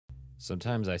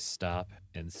Sometimes I stop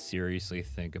and seriously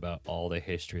think about all the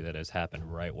history that has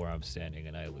happened right where I'm standing,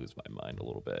 and I lose my mind a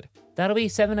little bit. That'll be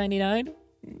 $7.99?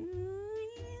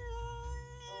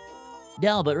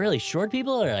 No, but really, short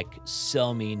people are like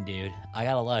so mean, dude. I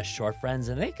got a lot of short friends,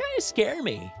 and they kind of scare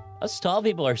me. Us tall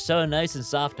people are so nice and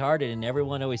soft-hearted, and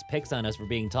everyone always picks on us for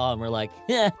being tall, and we're like,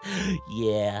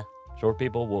 yeah. Short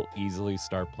people will easily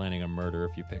start planning a murder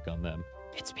if you pick on them.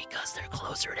 It's because they're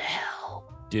closer to hell.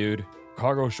 Dude,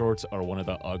 cargo shorts are one of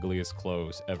the ugliest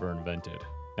clothes ever invented,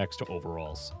 next to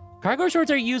overalls. Cargo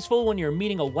shorts are useful when you're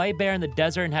meeting a white bear in the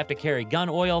desert and have to carry gun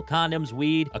oil, condoms,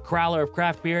 weed, a crowler of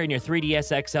craft beer, and your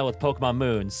 3DS XL with Pokemon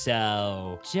Moon,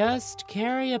 so just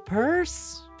carry a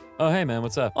purse? Oh, hey, man,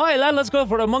 what's up? Oh, hey, lad, let's go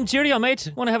for a Monk Cheerio,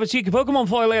 mate. Want to have a cheeky Pokemon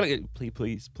for you later?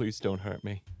 Please don't hurt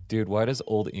me. Dude, why does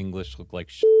Old English look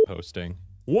like posting?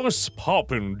 What's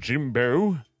poppin',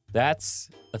 Jimbo? That's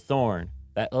a thorn.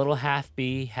 That little half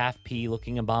B, half P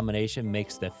looking abomination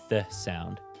makes the th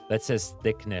sound. That says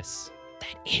thickness.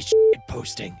 That is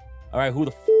posting. All right, who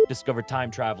the discovered time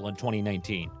travel in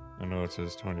 2019? I know it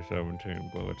says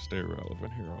 2017, but let's stay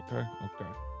relevant here, okay?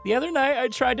 Okay. The other night, I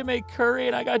tried to make curry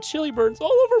and I got chili burns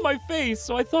all over my face.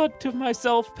 So I thought to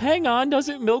myself, hang on,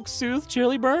 doesn't milk soothe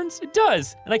chili burns? It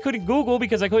does. And I couldn't Google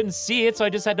because I couldn't see it, so I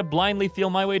just had to blindly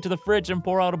feel my way to the fridge and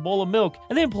pour out a bowl of milk,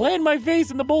 and then plant my face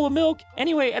in the bowl of milk.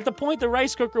 Anyway, at the point the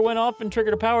rice cooker went off and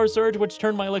triggered a power surge, which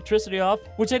turned my electricity off,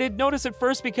 which I didn't notice at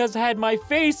first because I had my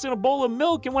face in a bowl of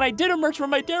milk, and when I did emerge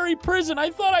from my dairy prison, I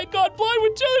thought I'd gone blind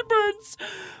with chili burns.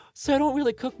 So I don't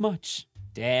really cook much.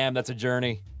 Damn, that's a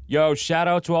journey. Yo, shout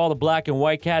out to all the black and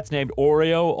white cats named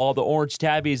Oreo, all the orange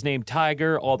tabbies named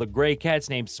Tiger, all the gray cats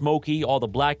named Smokey, all the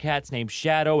black cats named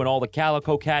Shadow, and all the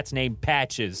calico cats named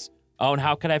Patches. Oh, and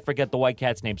how could I forget the white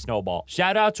cats named Snowball?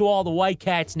 Shout out to all the white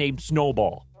cats named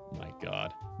Snowball. Oh my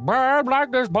God. Babe,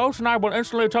 like this boat and I will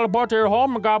instantly teleport to your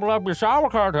home and gobble up your shower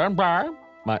curtain, babe.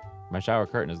 My shower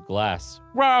curtain is glass.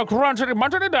 Well, crunchity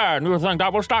munchity dan, you think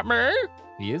that will stop me?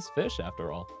 He is fish,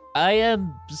 after all. I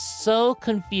am so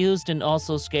confused and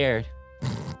also scared.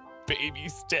 Baby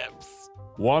steps.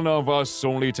 One of us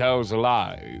only tells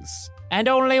lies. And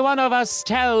only one of us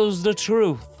tells the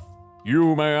truth.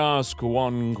 You may ask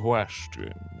one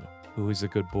question. Who is a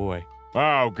good boy?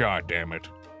 Oh, God damn it.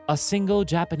 A single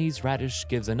Japanese radish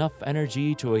gives enough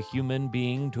energy to a human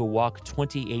being to walk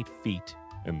 28 feet.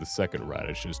 And the second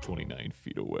radish is 29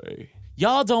 feet away.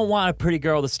 Y'all don't want a pretty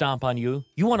girl to stomp on you.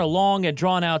 You want a long and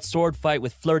drawn-out sword fight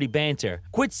with flirty banter.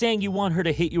 Quit saying you want her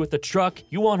to hit you with a truck.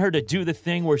 You want her to do the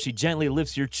thing where she gently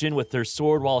lifts your chin with her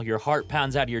sword while your heart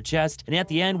pounds out of your chest. And at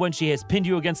the end, when she has pinned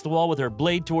you against the wall with her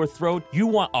blade to her throat, you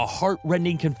want a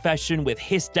heart-rending confession with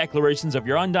hissed declarations of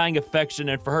your undying affection,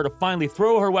 and for her to finally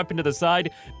throw her weapon to the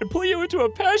side and pull you into a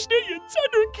passionate yet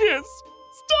tender kiss.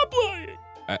 Stop lying!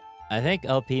 I think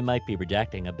LP might be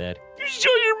projecting a bit. You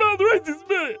shut your mouth right this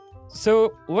minute!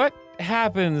 So, what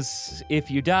happens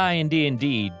if you die in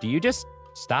D&D? Do you just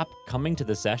stop coming to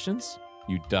the sessions?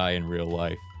 You die in real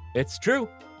life. It's true.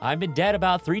 I've been dead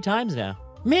about 3 times now.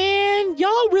 Man,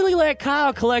 y'all really let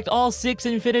Kyle collect all 6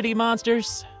 infinity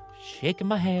monsters? Shaking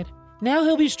my head. Now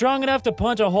he'll be strong enough to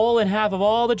punch a hole in half of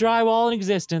all the drywall in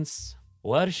existence.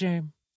 What a shame.